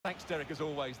Thanks, Derek, as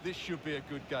always. This should be a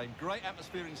good game. Great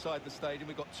atmosphere inside the stadium.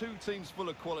 We've got two teams full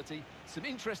of quality, some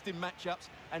interesting matchups,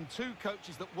 and two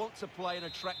coaches that want to play an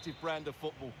attractive brand of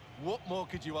football. What more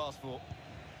could you ask for?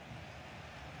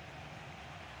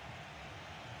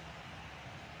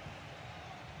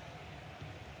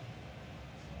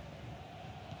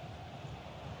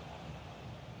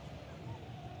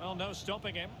 Well, no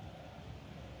stopping him.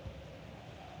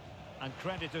 And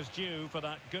credit is due for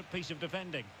that good piece of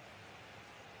defending.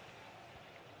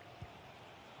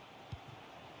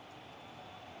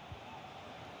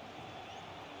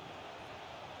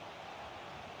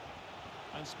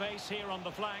 And space here on the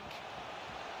flank.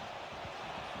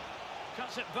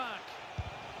 Cuts it back.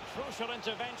 Crucial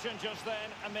intervention just then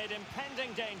amid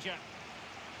impending danger.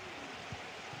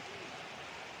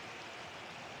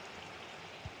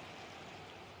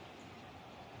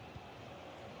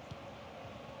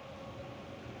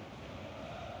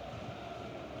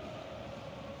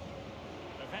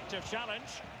 Effective challenge.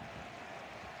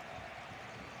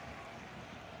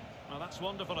 Well, that's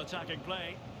wonderful attacking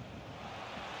play.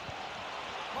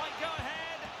 Might go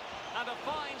ahead, and a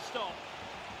fine stop.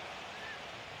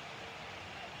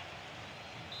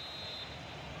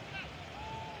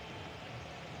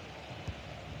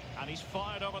 And he's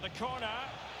fired over the corner.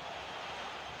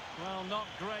 Well, not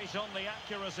great on the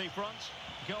accuracy front.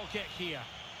 Goal kick here.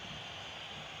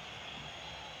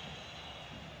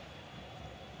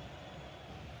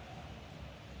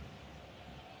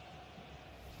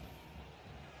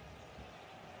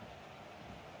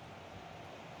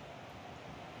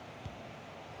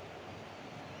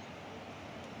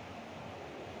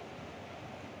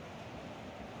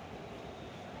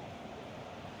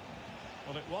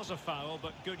 Well, it was a foul,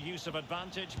 but good use of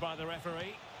advantage by the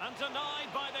referee. And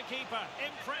denied by the keeper.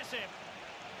 Impressive.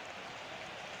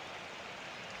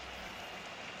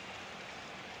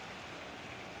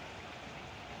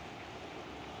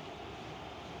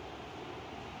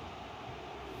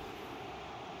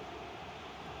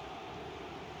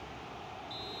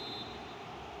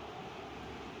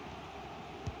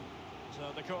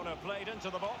 So the corner played into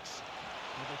the box.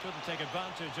 But they couldn't take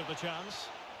advantage of the chance.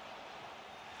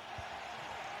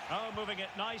 Oh, moving it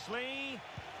nicely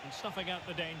and snuffing out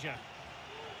the danger.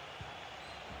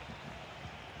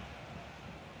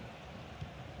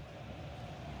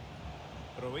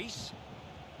 Ruiz.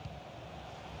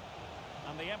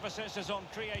 And the emphasis is on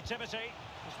creativity.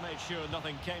 Just made sure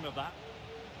nothing came of that.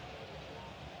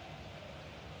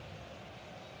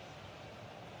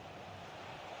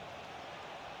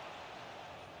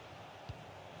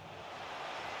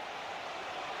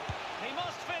 He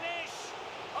must finish.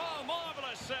 Oh,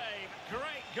 marvellous save.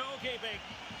 Great goalkeeping.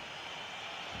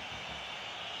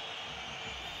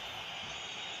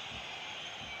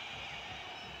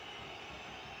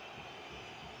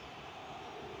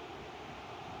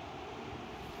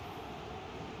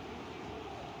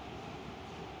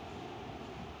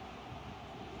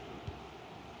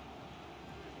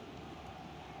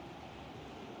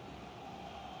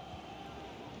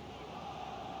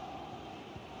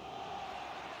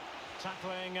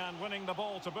 Tackling and winning the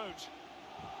ball to boot.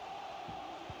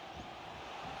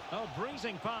 Oh,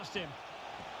 breezing past him.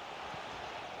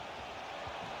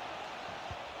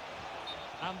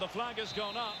 And the flag has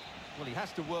gone up. Well, he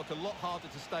has to work a lot harder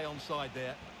to stay onside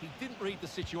there. He didn't read the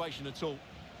situation at all.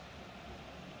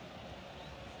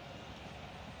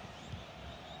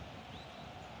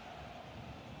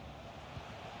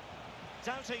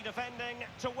 Doughty defending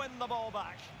to win the ball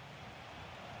back.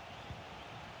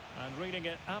 And reading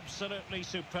it absolutely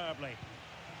superbly.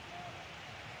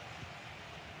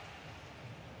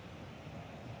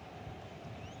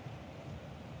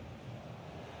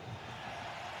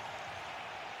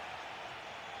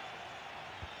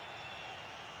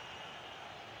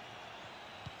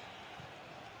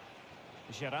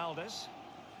 Geraldus.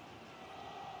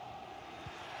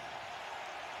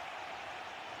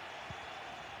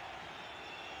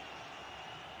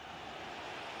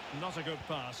 Not a good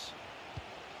pass.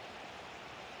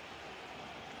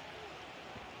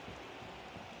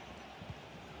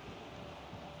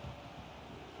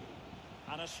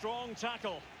 And a strong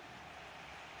tackle.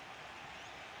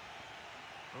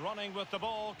 Running with the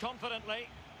ball confidently.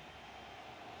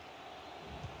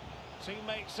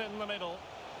 Teammates in the middle,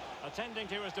 attending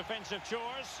to his defensive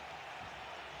chores.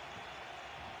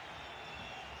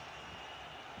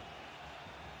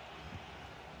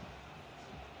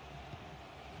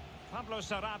 Pablo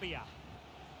Sarabia.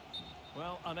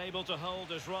 Well, unable to hold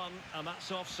his run, and that's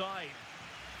offside.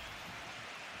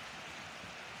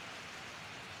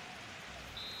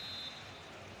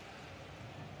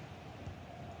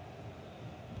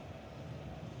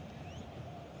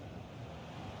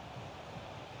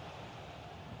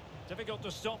 Difficult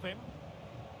to stop him.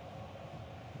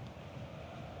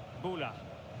 Bula.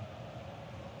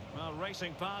 Well,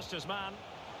 racing past his man.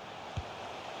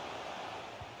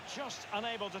 Just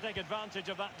unable to take advantage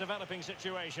of that developing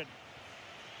situation.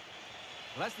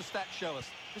 Well, as the stats show us,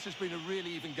 this has been a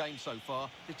really even game so far.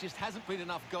 There just hasn't been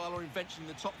enough guile or invention in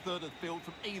the top third of the field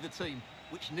from either team,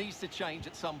 which needs to change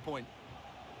at some point.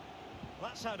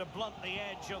 That's how to blunt the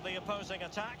edge of the opposing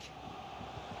attack.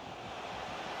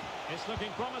 It's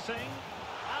looking promising.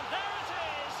 And there it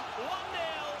is! 1-0.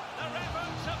 Their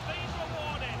efforts have been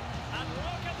rewarded. And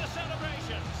look at the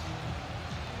celebrations.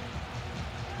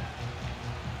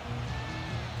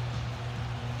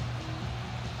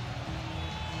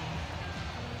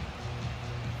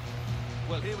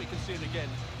 Well, here we can see it again.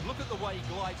 Look at the way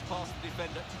he glides past the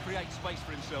defender to create space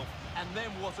for himself. And then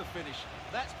what a finish.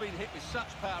 That's been hit with such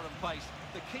power and pace.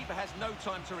 The keeper has no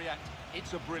time to react.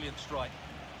 It's a brilliant strike.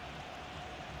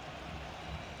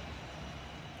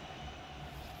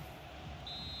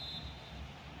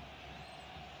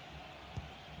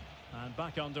 And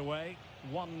back underway.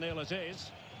 1-0 it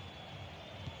is.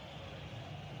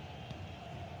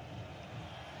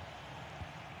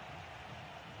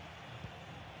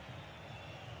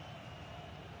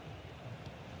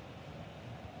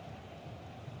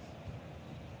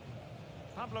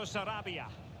 Pablo Sarabia.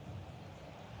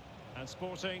 And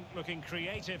Sporting looking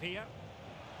creative here.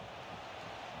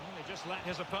 Well, he just let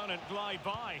his opponent glide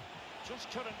by. Just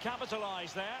couldn't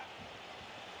capitalise there.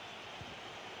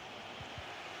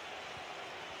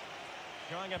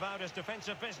 Going about his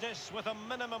defensive business with a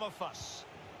minimum of fuss.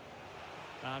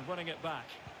 And winning it back.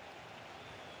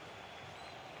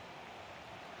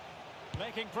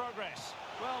 Making progress.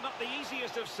 Well, not the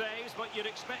easiest of saves, but you'd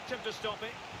expect him to stop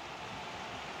it.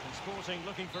 And Sporting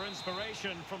looking for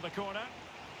inspiration from the corner.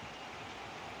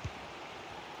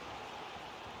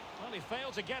 Well, he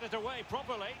failed to get it away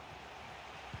properly.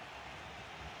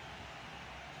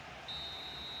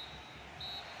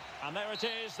 And there it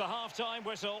is, the half-time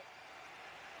whistle.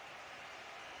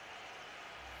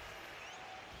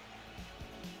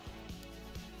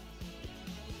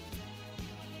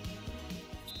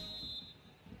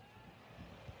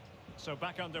 So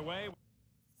back underway.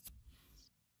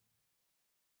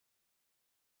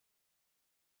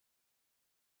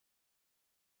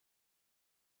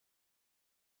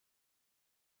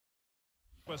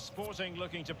 With Sporting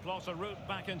looking to plot a route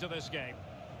back into this game.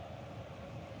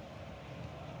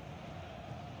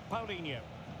 Paulinho.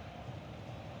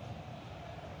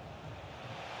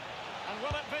 And will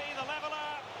it be the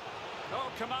leveller?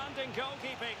 Oh, commanding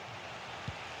goalkeeping.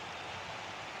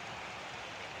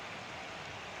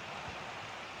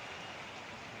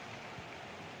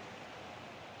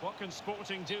 What can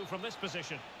Sporting do from this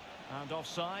position? And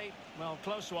offside, well,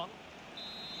 close one.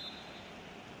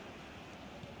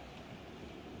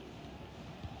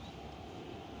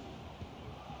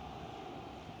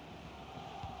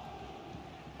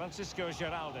 Francisco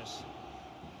Geraldes.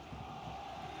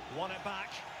 Won it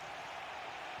back.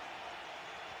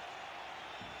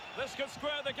 This could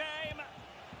square the game.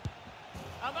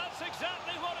 And that's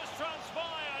exactly what has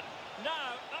transpired.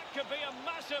 Now, that could be a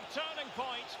massive turning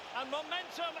point, and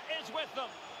momentum is with them.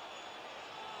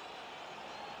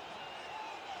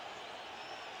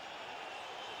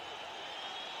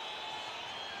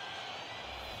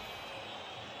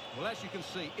 Well, as you can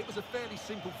see, it was a fairly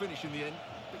simple finish in the end,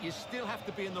 but you still have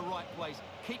to be in the right place,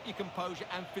 keep your composure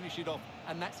and finish it off,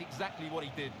 and that's exactly what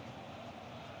he did.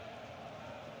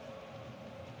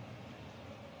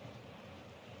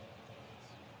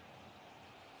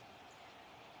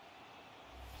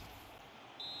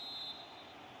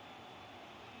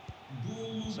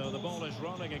 So the ball is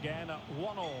rolling again at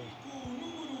 1-1.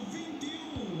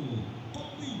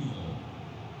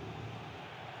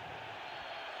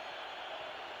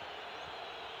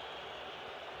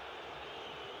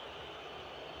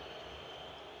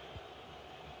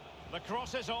 The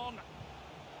cross is on.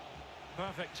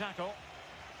 Perfect tackle.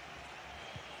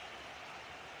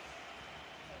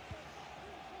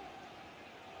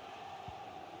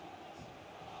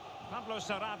 Pablo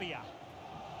Sarabia.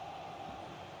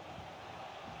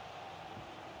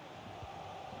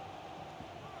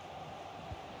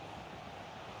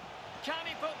 Can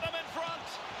he put them in front?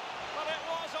 Well, it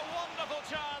was a wonderful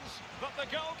chance, but the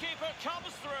goalkeeper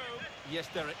comes through. Yes,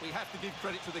 Derek, we have to give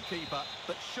credit to the keeper,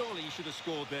 but surely he should have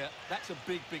scored there. That's a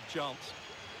big, big chance.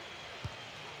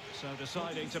 So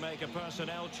deciding to make a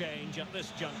personnel change at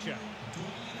this juncture.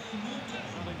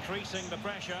 Well, increasing the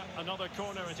pressure, another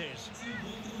corner it is.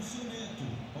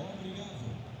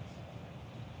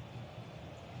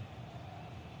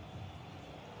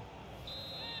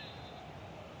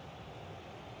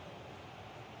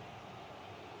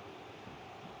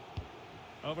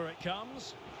 Over it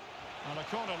comes. On a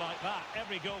corner like that,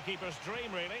 every goalkeeper's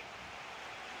dream, really.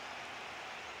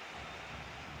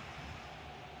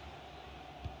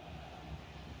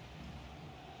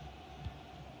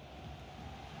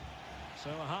 So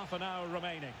half an hour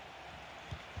remaining.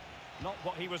 Not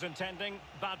what he was intending.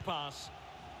 Bad pass.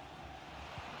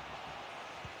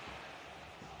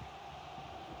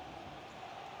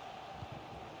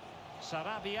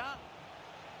 Sarabia.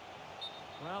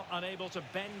 Well, unable to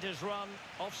bend his run.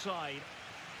 Offside.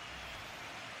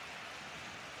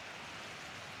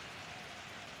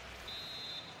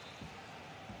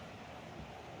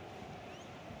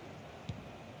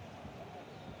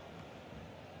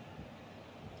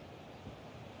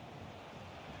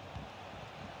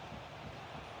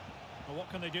 Well, what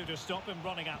can they do to stop him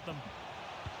running at them?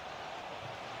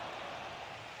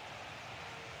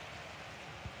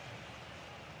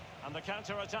 And the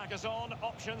counter-attack is on.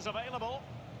 Options available.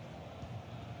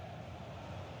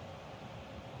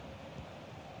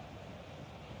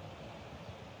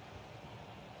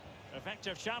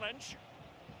 Effective challenge.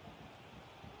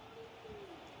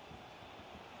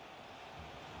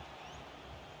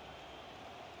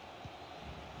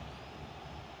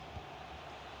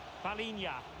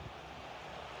 Palinha.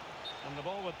 And the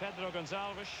ball with Pedro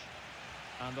Gonçalves.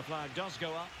 And the flag does go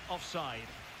up. Offside.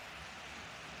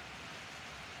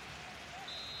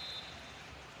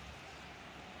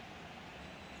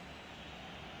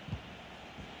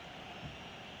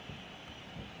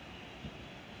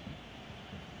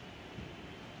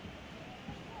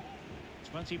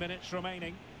 Twenty minutes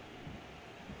remaining.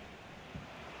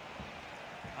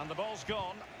 And the ball's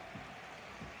gone.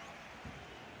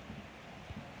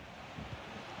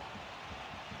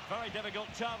 Very difficult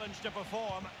challenge to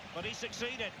perform, but he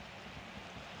succeeded.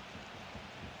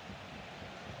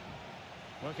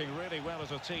 Working really well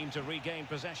as a team to regain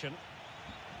possession.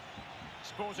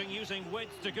 Sporting using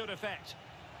width to good effect.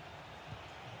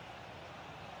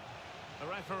 The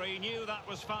referee knew that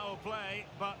was foul play,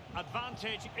 but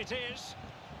advantage it is.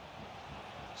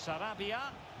 Sarabia.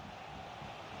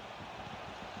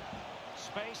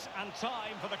 Space and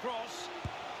time for the cross.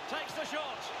 Takes the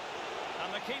shot.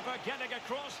 And the keeper getting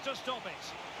across to stop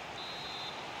it.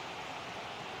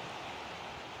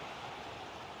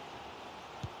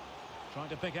 Trying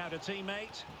to pick out a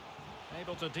teammate.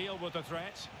 Able to deal with the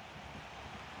threat.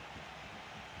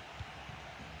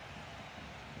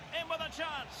 In with a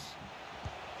chance.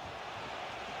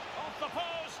 Off the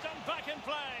post and back in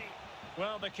play.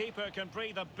 Well, the keeper can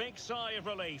breathe a big sigh of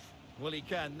relief. Well, he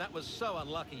can. That was so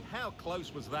unlucky. How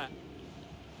close was that?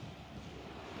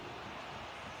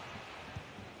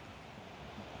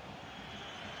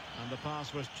 And the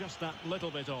pass was just that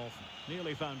little bit off.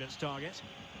 Nearly found its target.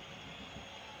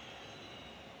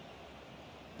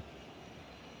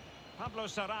 Pablo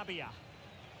Sarabia.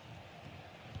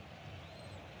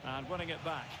 And winning it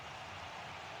back.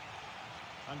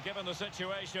 And given the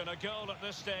situation, a goal at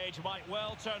this stage might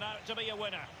well turn out to be a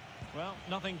winner. Well,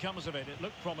 nothing comes of it. It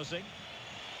looked promising.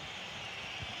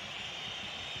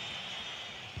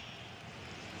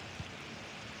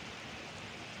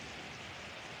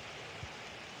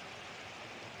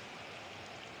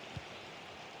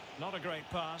 Not a great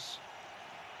pass.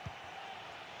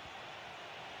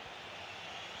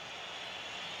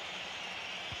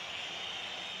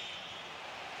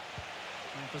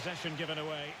 And possession given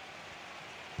away.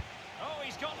 Oh,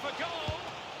 he's gone for goal.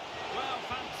 Well,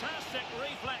 fantastic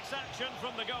reflex action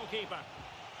from the goalkeeper.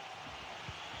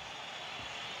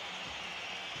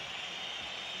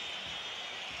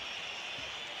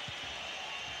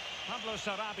 Pablo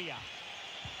Sarabia.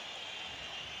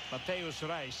 Mateus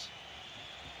Reis.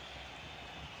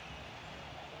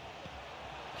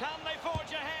 Can they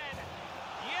forge ahead?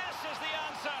 Yes is the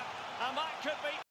answer, and that could be...